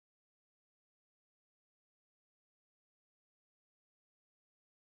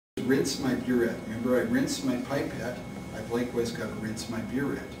Rinse my burette. Remember, I rinsed my pipette. I've likewise got to rinse my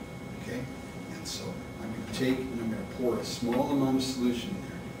burette. Okay? And so I'm going to take and I'm going to pour a small amount of solution in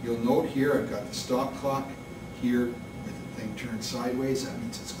there. You'll note here I've got the stop clock here with the thing turned sideways. That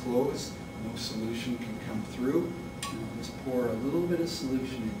means it's closed. No solution can come through. And I'll just pour a little bit of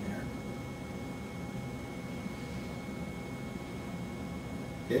solution in there.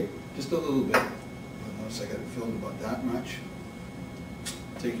 Okay? Just a little bit. You'll notice I got it filled about that much.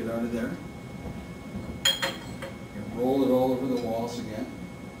 Take it out of there. You roll it all over the walls again.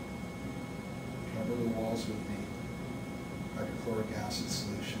 Cover the walls with the hydrochloric acid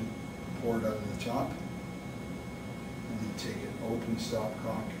solution. Pour it out of the top. And then take it, open the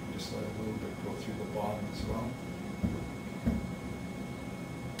stopcock, and just let a little bit go through the bottom as well.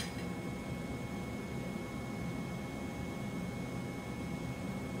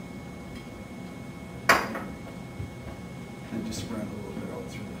 And just run a little bit out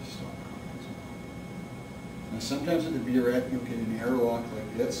through the stopcock as well. Now sometimes with the burette you'll get an airlock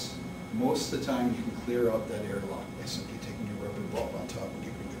like this. Most of the time you can clear out that airlock by simply taking your rubber bulb on top and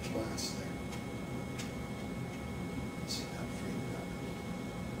giving it a blast there. See that free up.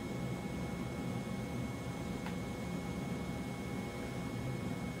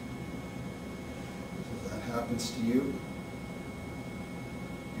 So if that happens to you,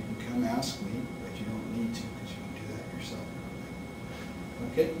 you can come ask me, but you don't need to because you can do that yourself.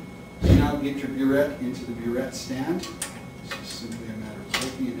 Okay, so now get your burette into the burette stand. It's just simply a matter of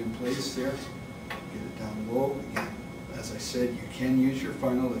taking it in place there. Get it down low. Again, as I said, you can use your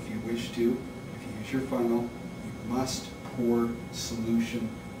funnel if you wish to. If you use your funnel, you must pour solution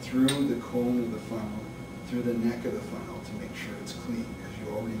through the cone of the funnel, through the neck of the funnel to make sure it's clean because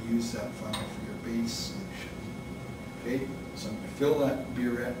you already used that funnel for your base solution. Okay, so I'm going to fill that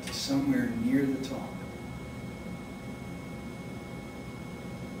burette to somewhere near the top.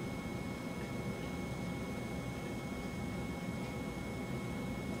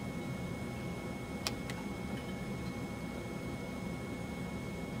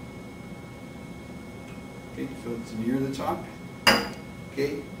 Okay, fill it to near the top.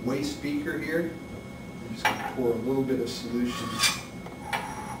 Okay, waste beaker here. I'm just going to pour a little bit of solution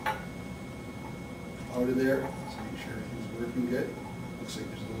out of there to make sure everything's working good. Looks like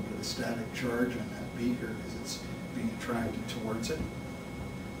there's a little bit of static charge on that beaker because it's being attracted towards it.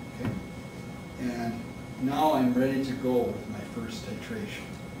 Okay, and now I'm ready to go with my first titration.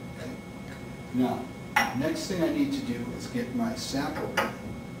 Okay, now next thing I need to do is get my sample ready.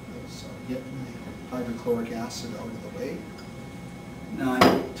 Okay, so get my hydrochloric acid out of the way. Now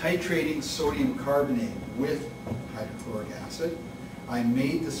I'm titrating sodium carbonate with hydrochloric acid. I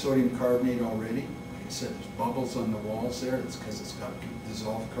made the sodium carbonate already. Like I said, there's bubbles on the walls there. That's because it's got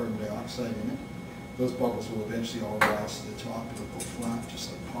dissolved carbon dioxide in it. Those bubbles will eventually all rise to the top. It'll go flat,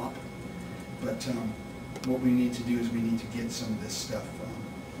 just like pop. But what we need to do is we need to get some of this stuff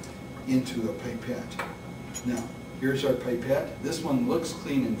into a pipette. Now, here's our pipette. This one looks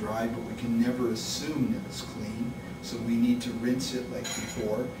clean and dry, but we can never assume that it's clean. So we need to rinse it like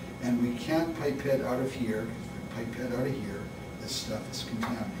before. And we can't pipette out of here. If we pipette out of here, this stuff is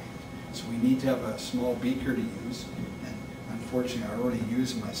contaminated. So we need to have a small beaker to use. And unfortunately, I already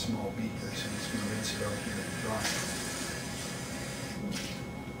used my small beaker, so I'm just going to rinse it out here and dry it.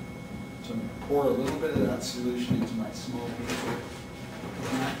 So I'm going to pour a little bit of that solution into my small beaker.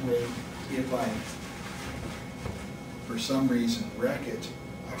 And that way, if I, for some reason, wreck it,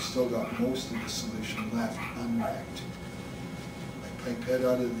 I've still got most of the solution left unwrecked. I pipette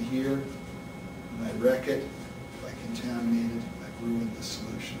out of here, and I wreck it. If I contaminate it, I've ruined the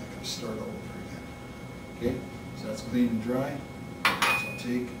solution. I got to start all over again. Okay, so that's clean and dry. So I'll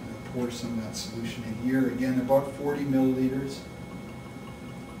take and I'll pour some of that solution in here. Again, about 40 milliliters,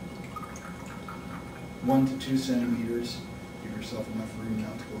 1 to 2 centimeters. Give yourself enough room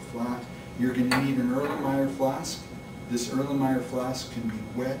not to go flat. You're going to need an Erlenmeyer flask. This Erlenmeyer flask can be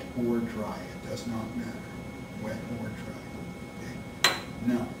wet or dry. It does not matter, wet or dry. Okay.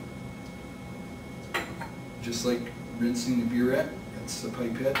 Now, just like rinsing the burette, rinse the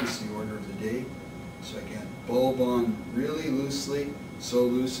pipette is the order of the day. So again, bulb on really loosely, so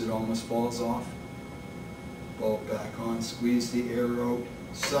loose it almost falls off. Bulb back on, squeeze the air out,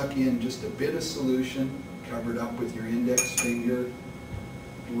 suck in just a bit of solution, cover it up with your index finger.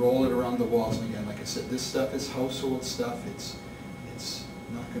 Roll it around the walls. And again, like I said, this stuff is household stuff. It's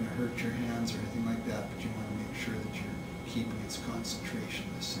not going to hurt your hands or anything like that, but you want to make sure that you're keeping its concentration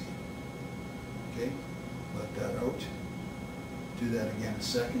the same. Okay? Let that out. Do that again a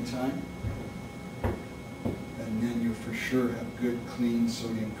second time. And then you'll for sure have good, clean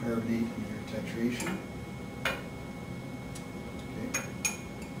sodium carbonate in your titration. Okay?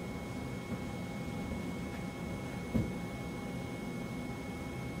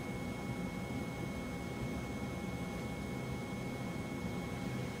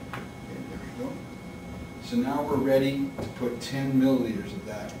 So now we're ready to put 10 milliliters of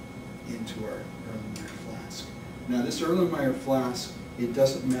that into our Erlenmeyer flask. Now this Erlenmeyer flask, it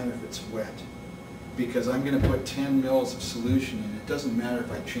doesn't matter if it's wet, because I'm going to put 10 mils of solution in. It doesn't matter if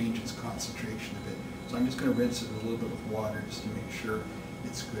I change its concentration a bit. So I'm just going to rinse it a little bit with water just to make sure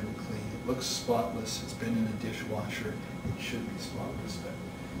it's good and clean. It looks spotless. It's been in a dishwasher. It should be spotless.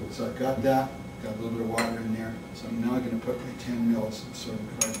 So I've got that, got a little bit of water in there. So I'm now going to put my 10 mils of sodium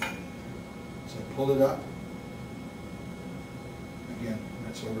carbonate. So I pull it up. Again,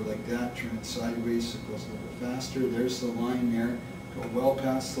 that's over like that. Turn it sideways so it goes a little bit faster. There's the line there. Go well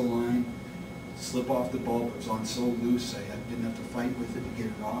past the line. Slip off the bulb. It was on so loose I didn't have to fight with it to get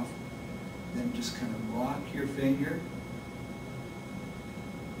it off. Then just kind of rock your finger.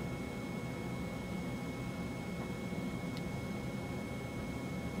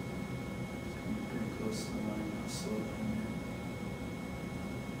 Pretty close to the line. I'll slow down there.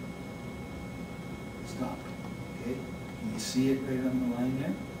 Stop. Okay. Can you see it right on the line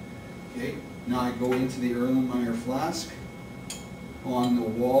there? Okay. Now I go into the Erlenmeyer flask. On the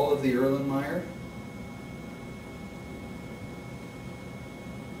wall of the Erlenmeyer,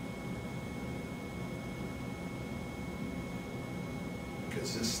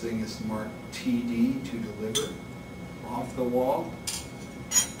 because this thing is marked TD, to deliver, off the wall.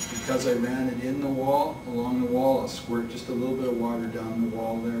 Because I ran it in the wall, along the wall, I'll squirt just a little bit of water down the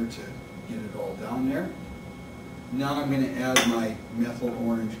wall there to get it all down there. Now I'm going to add my methyl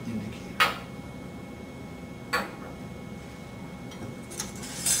orange indicator.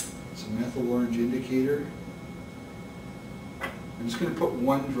 Methyl orange indicator. I'm just going to put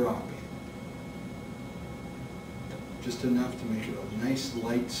 1 drop in. Just enough to make it a nice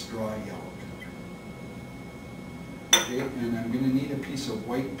light straw yellow color. Okay, and I'm going to need a piece of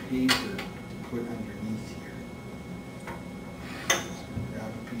white paper to put underneath here. Just going to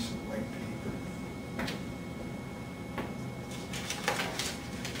grab a piece of white paper.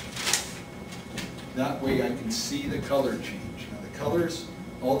 That way I can see the color change. Now the colors,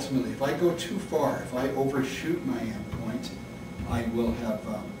 ultimately, if I go too far, if I overshoot my endpoint, I will have,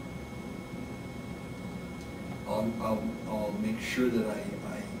 I'll make sure that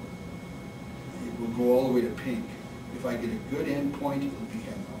it will go all the way to pink. If I get a good endpoint, it will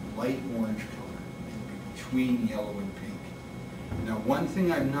become a light orange color. It will be between yellow and pink. Now, one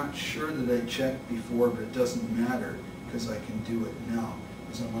thing I'm not sure that I checked before, but it doesn't matter because I can do it now,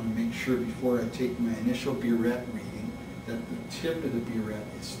 is I want to make sure before I take my initial burette reading that the tip of the burette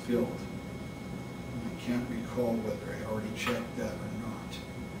is filled. And I can't recall whether I already checked that or not.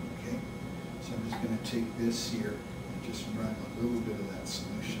 Okay? So I'm just going to take this here and just run a little bit of that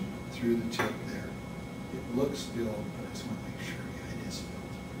solution through the tip there. It looks filled, but I just want to make sure, yeah, it is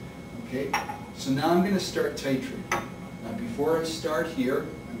filled. Okay? So now I'm going to start titrating. Now before I start here,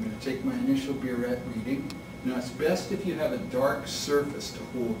 I'm going to take my initial burette reading. Now it's best if you have a dark surface to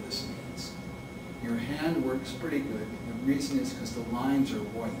hold this against. Your hand works pretty good. The reason is because the lines are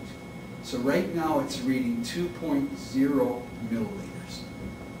white. So right now it's reading 2.0 milliliters.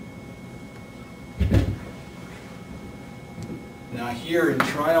 Now here in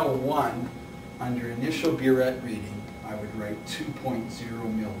trial 1, under initial burette reading, I would write 2.0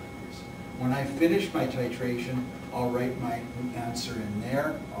 milliliters. When I finish my titration, I'll write my answer in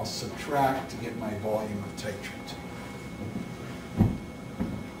there. I'll subtract to get my volume of titrant.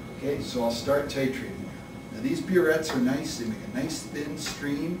 Okay, so I'll start titrating. Now these burettes are nice, they make a nice thin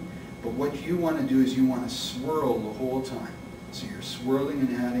stream, but what you want to do is you want to swirl the whole time. So you're swirling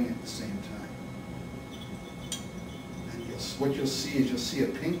and adding at the same time. And what you'll see is you'll see a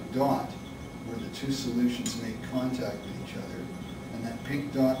pink dot where the two solutions make contact with each other. And that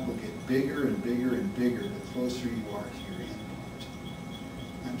pink dot will get bigger and bigger and bigger the closer you are to your endpoint.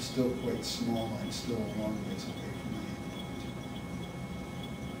 I'm still quite small, I'm still a long ways away from my endpoint.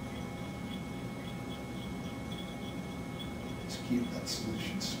 Just keep that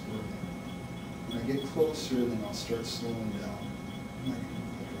solution swirling. When I get closer, then I'll start slowing down. I'm not going to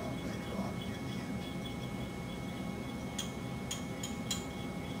go drop by drop near the end.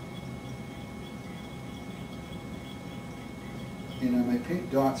 You know, my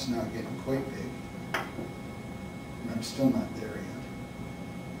pink dot's now getting quite big, and I'm still not there yet.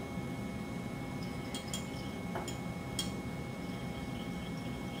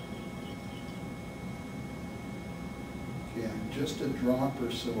 Okay, I'm just a drop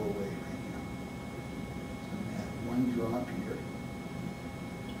or so away right now. So I'm going to add 1 drop here.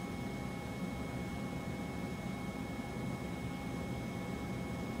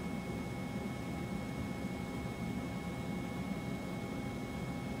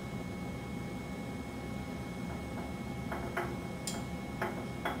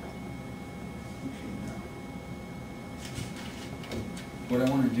 what I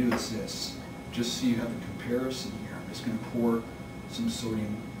want to do is this, just so you have a comparison here. I'm just going to pour some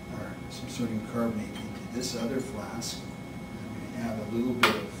sodium carbonate into this other flask. I'm going to add a little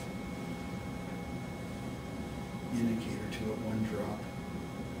bit of indicator to it, 1 drop,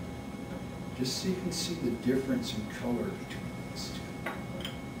 just so you can see the difference in color between these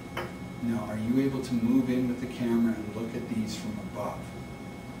two. Now, are you able to move in with the camera and look at these from above?